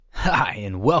Hi,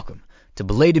 and welcome to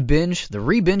Belated Binge, the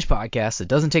re-binge podcast that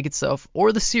doesn't take itself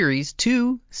or the series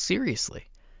too seriously,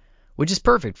 which is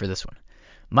perfect for this one.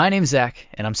 My name's Zach,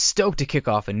 and I'm stoked to kick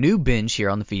off a new binge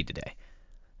here on the feed today.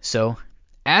 So,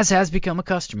 as has become a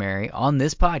customary on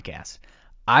this podcast,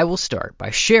 I will start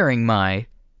by sharing my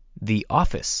The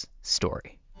Office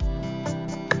story.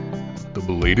 The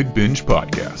Belated Binge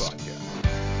Podcast.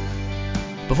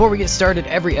 Before we get started,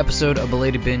 every episode of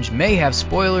Belated Binge may have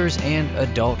spoilers and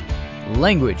adult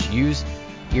language. Use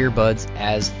earbuds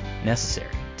as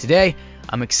necessary. Today,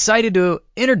 I'm excited to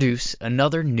introduce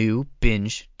another new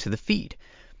binge to the feed.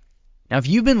 Now, if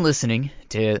you've been listening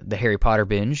to the Harry Potter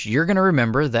binge, you're going to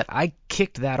remember that I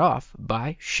kicked that off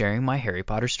by sharing my Harry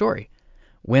Potter story.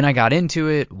 When I got into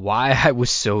it, why I was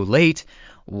so late,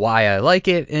 why I like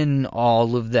it, and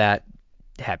all of that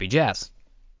happy jazz.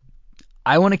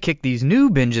 I want to kick these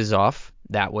new binges off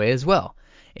that way as well.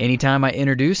 Anytime I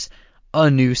introduce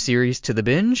a new series to the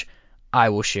binge, I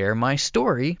will share my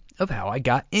story of how I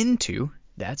got into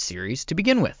that series to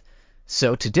begin with.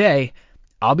 So today,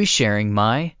 I'll be sharing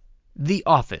my The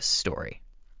Office story.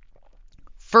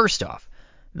 First off,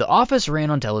 The Office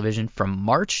ran on television from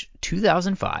March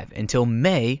 2005 until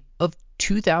May of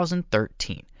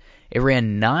 2013. It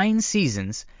ran 9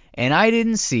 seasons, and I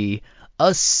didn't see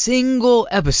a single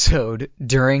episode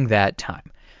during that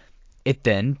time. It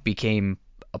then became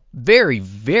a very,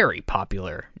 very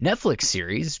popular Netflix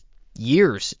series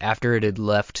years after it had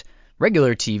left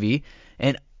regular TV,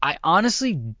 and I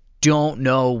honestly don't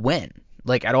know when,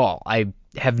 at all. I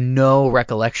have no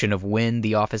recollection of when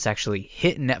The Office actually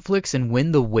hit Netflix and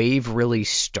when the wave really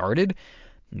started.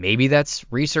 Maybe that's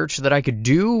research that I could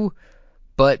do,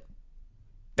 but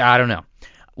I don't know.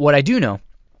 What I do know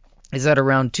is that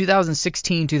around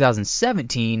 2016,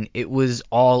 2017, it was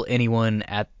all anyone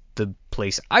at the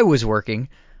place I was working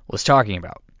was talking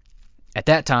about. At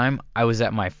that time, I was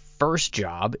at my first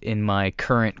job in my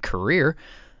current career,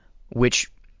 which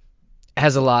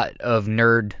has a lot of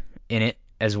nerd in it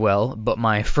as well, but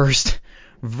my first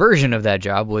version of that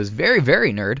job was very,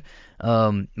 very nerd.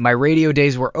 My radio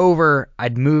days were over.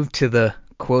 I'd moved to the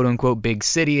quote-unquote big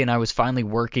city, and I was finally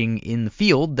working in the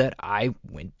field that I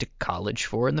went to college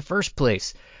for in the first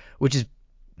place, which is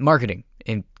marketing,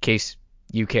 in case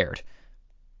you cared.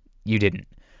 You didn't.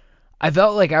 I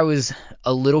felt like I was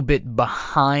a little bit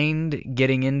behind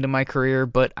getting into my career,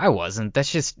 but I wasn't.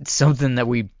 That's just something that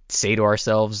we say to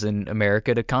ourselves in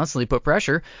America to constantly put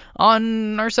pressure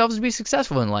on ourselves to be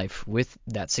successful in life, with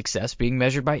that success being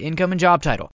measured by income and job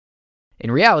title. In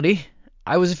reality,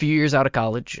 I was a few years out of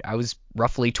college. I was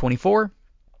roughly 24.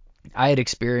 I had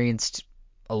experienced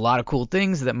a lot of cool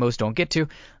things that most don't get to.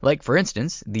 Like, for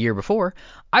instance, the year before,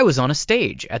 I was on a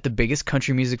stage at the biggest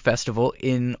country music festival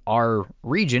in our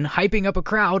region, hyping up a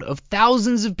crowd of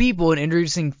thousands of people and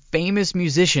introducing famous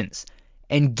musicians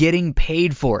and getting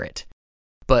paid for it.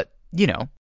 But,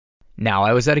 now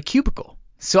I was at a cubicle,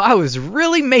 so I was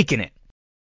really making it.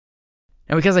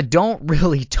 Now, because I don't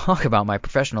really talk about my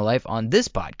professional life on this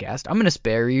podcast, I'm going to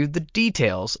spare you the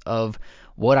details of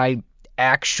what I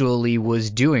actually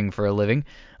was doing for a living.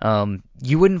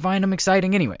 You wouldn't find them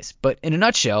exciting anyways. But in a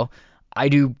nutshell, I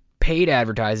do paid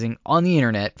advertising on the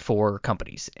internet for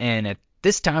companies. And at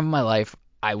this time of my life,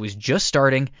 I was just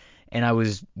starting, and I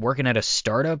was working at a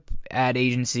startup ad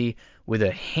agency with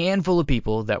a handful of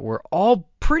people that were all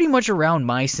pretty much around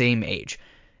my same age.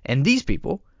 And these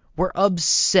people were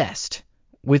obsessed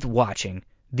with watching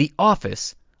The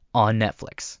Office on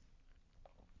Netflix.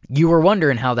 You were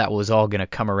wondering how that was all going to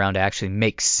come around to actually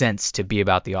make sense to be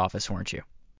about The Office, weren't you?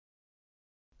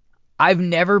 I've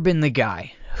never been the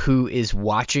guy who is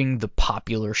watching the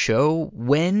popular show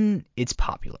when it's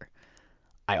popular.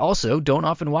 I also don't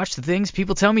often watch the things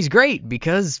people tell me is great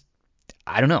because,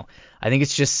 I don't know, I think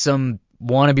it's just some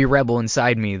wannabe rebel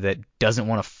inside me that doesn't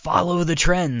want to follow the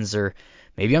trends, or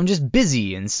maybe I'm just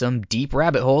busy in some deep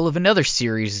rabbit hole of another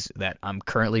series that I'm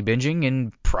currently binging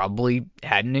and probably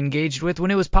hadn't engaged with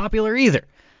when it was popular either.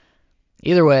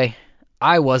 Either way,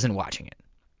 I wasn't watching it.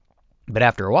 But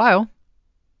after a while,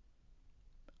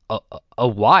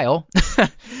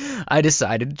 I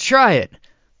decided to try it.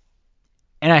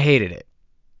 And I hated it.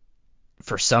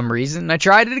 For some reason, I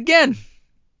tried it again.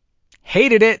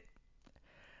 Hated it.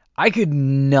 I could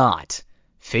not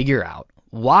figure out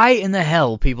why in the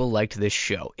hell people liked this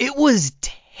show. It was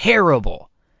terrible.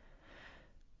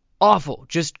 Awful.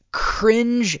 Just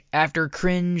cringe after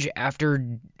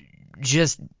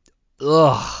just,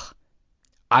 ugh.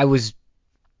 I was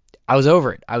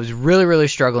over it. I was really, really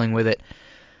struggling with it.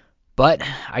 But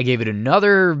I gave it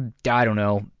another,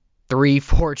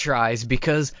 3-4 tries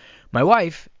because my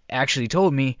wife actually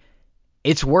told me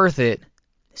it's worth it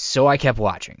So I kept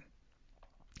watching.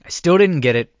 I still didn't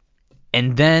get it.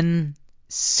 And then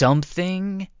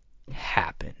something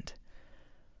happened.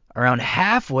 Around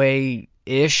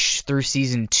halfway-ish through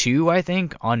season 2, I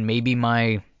think, on maybe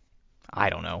my, I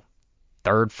don't know,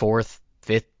 third, fourth,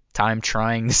 fifth time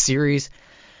trying the series,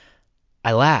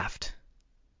 I laughed.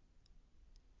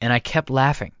 And I kept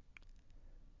laughing.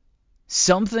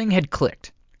 Something had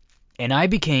clicked. And I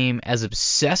became as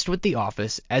obsessed with The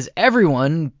Office as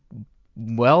everyone,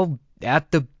 well, at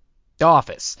the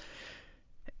office.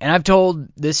 And I've told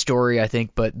this story, I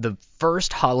think, but the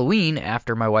first Halloween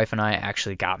after my wife and I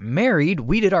actually got married,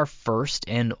 we did our first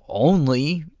and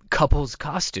only couple's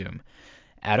costume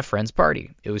at a friend's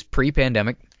party. It was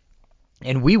pre-pandemic,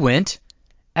 and we went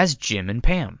as Jim and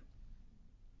Pam.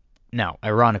 Now,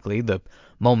 ironically, the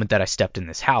moment that I stepped in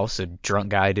this house, a drunk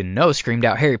guy I didn't know screamed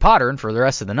out Harry Potter, and for the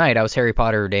rest of the night, I was Harry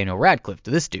Potter or Daniel Radcliffe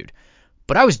to this dude.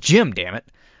 But I was Jim, damn it.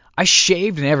 I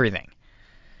shaved and everything.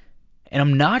 And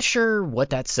I'm not sure what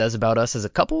that says about us as a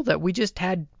couple, that we just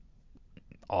had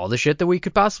all the shit that we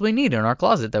could possibly need in our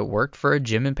closet that worked for a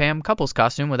Jim and Pam couples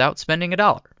costume without spending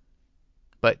 $1.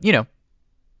 But,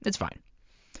 it's fine.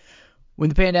 When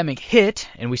the pandemic hit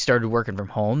and we started working from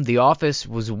home, The Office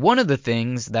was one of the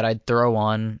things that I'd throw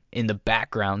on in the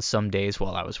background some days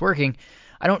while I was working.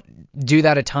 I don't do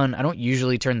that a ton. I don't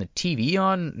usually turn the TV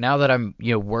on now that I'm,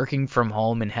 working from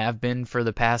home and have been for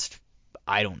the past,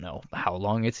 I don't know how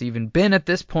long it's even been at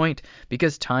this point,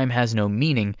 because time has no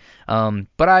meaning.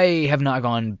 But I have not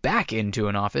gone back into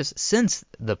an office since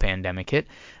the pandemic hit.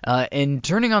 And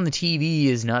turning on the TV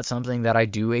is not something that I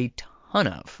do a ton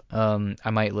of. I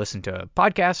might listen to a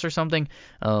podcast or something.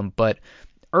 But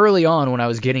early on, when I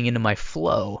was getting into my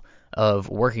flow of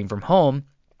working from home,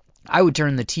 I would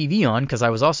turn the TV on because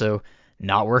I was also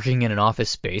not working in an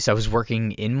office space. I was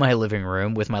working in my living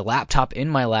room with my laptop in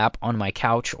my lap on my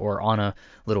couch or on a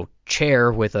little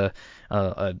chair with a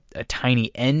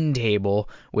tiny end table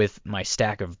with my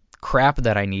stack of crap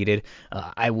that I needed.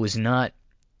 I was not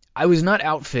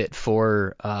outfit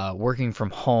for working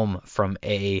from home from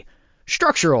a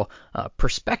structural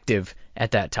perspective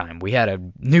at that time. We had a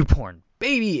newborn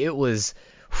baby. It was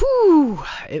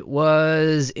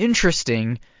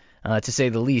interesting, to say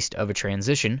the least, of a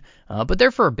transition. But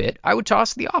there for a bit, I would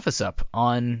toss The Office up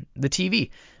on the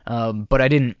TV. But I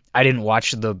didn't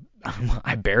watch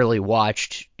I barely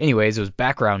watched. Anyways, it was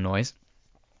background noise,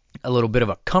 a little bit of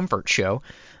a comfort show.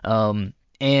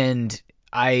 And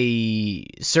I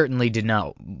certainly did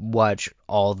not watch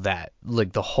all that,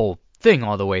 like the whole thing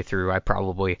all the way through. I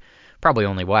probably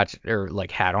only watched, or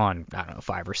had on, I don't know,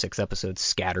 5 or 6 episodes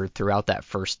scattered throughout that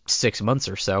first 6 months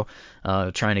or so,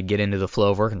 trying to get into the flow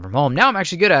of working from home. Now I'm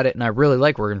actually good at it, and I really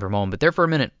like working from home, but there for a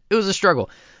minute, it was a struggle.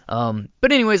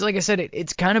 But anyways, like I said,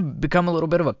 it's kind of become a little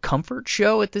bit of a comfort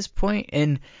show at this point,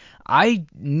 and I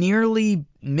nearly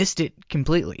missed it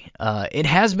completely. It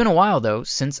has been a while, though,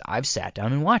 since I've sat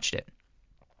down and watched it.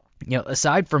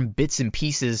 Aside from bits and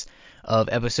pieces of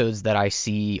episodes that I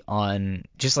see on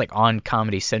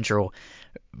Comedy Central,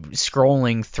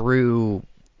 scrolling through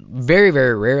very,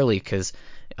 very rarely, because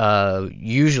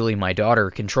usually my daughter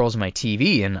controls my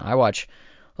TV, and I watch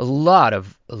a lot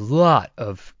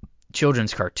of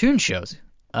children's cartoon shows.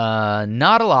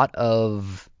 Not a lot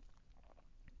of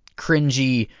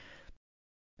cringy,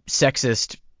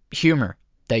 sexist humor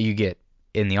that you get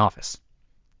in The Office.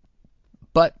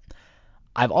 But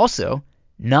I've also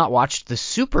not watched the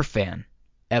Superfan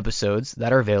episodes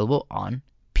that are available on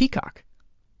Peacock.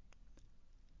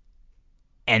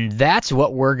 And that's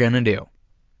what we're going to do.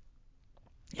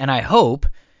 And I hope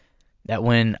that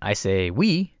when I say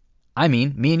we, I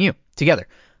mean me and you together.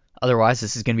 Otherwise,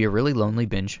 this is going to be a really lonely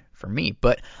binge for me.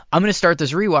 But I'm going to start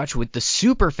this rewatch with the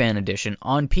Superfan edition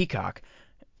on Peacock,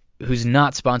 who's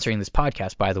not sponsoring this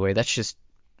podcast, by the way. That's just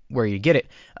where you get it.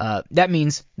 That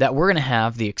means that we're going to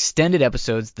have the extended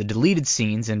episodes, the deleted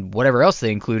scenes, and whatever else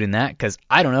they include in that, because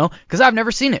I don't know, because I've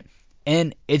never seen it.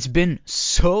 And it's been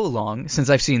so long since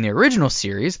I've seen the original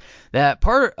series that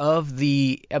part of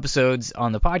the episodes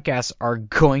on the podcast are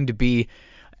going to be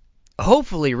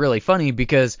hopefully really funny,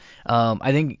 because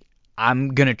I think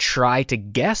I'm going to try to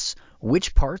guess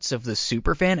which parts of the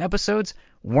Superfan episodes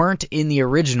weren't in the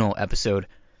original episode,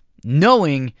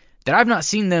 knowing that I've not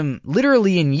seen them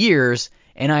literally in years,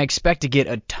 and I expect to get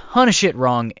a ton of shit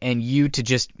wrong and you to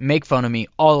just make fun of me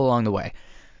all along the way.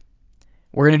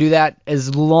 We're going to do that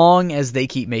as long as they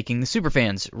keep making the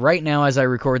Superfans. Right now, as I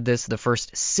record this, the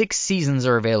first 6 seasons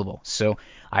are available, so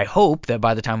I hope that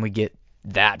by the time we get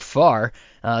that far,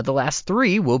 the last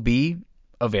 3 will be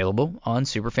available on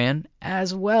Superfan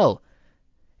as well.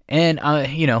 And,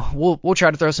 we'll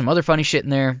try to throw some other funny shit in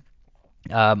there.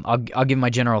 I'll give my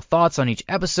general thoughts on each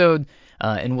episode,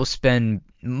 and we'll spend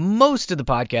most of the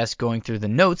podcast going through the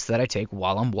notes that I take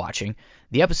while I'm watching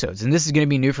the episodes. And this is going to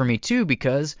be new for me too,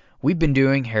 because we've been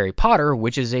doing Harry Potter,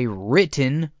 which is a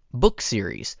written book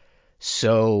series.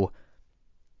 So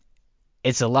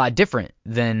it's a lot different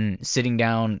than sitting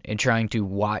down and trying to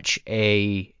watch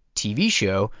a TV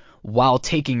show while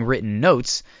taking written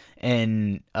notes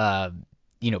and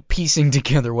piecing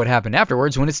together what happened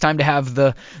afterwards when it's time to have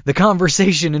the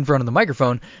conversation in front of the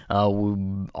microphone,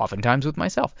 oftentimes with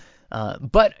myself.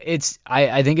 But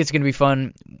I think it's going to be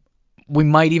fun. We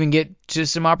might even get to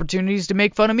some opportunities to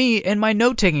make fun of me and my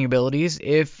note-taking abilities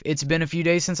if it's been a few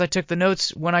days since I took the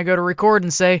notes when I go to record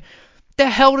and say, the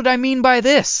hell did I mean by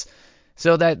this?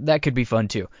 So that could be fun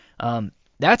too.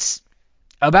 That's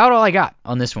about all I got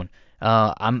on this one.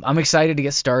 I'm excited to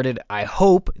get started. I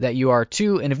hope that you are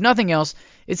too. And if nothing else,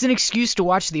 it's an excuse to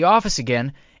watch The Office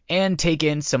again and take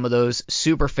in some of those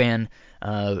Superfan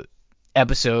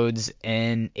episodes.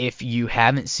 And if you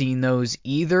haven't seen those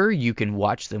either, you can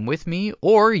watch them with me,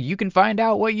 or you can find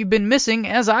out what you've been missing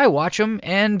as I watch them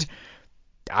and,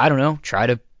 I don't know, try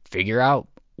to figure out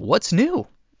what's new.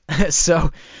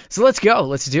 So let's go.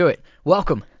 Let's do it.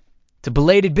 Welcome to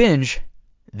Belated Binge,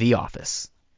 The Office.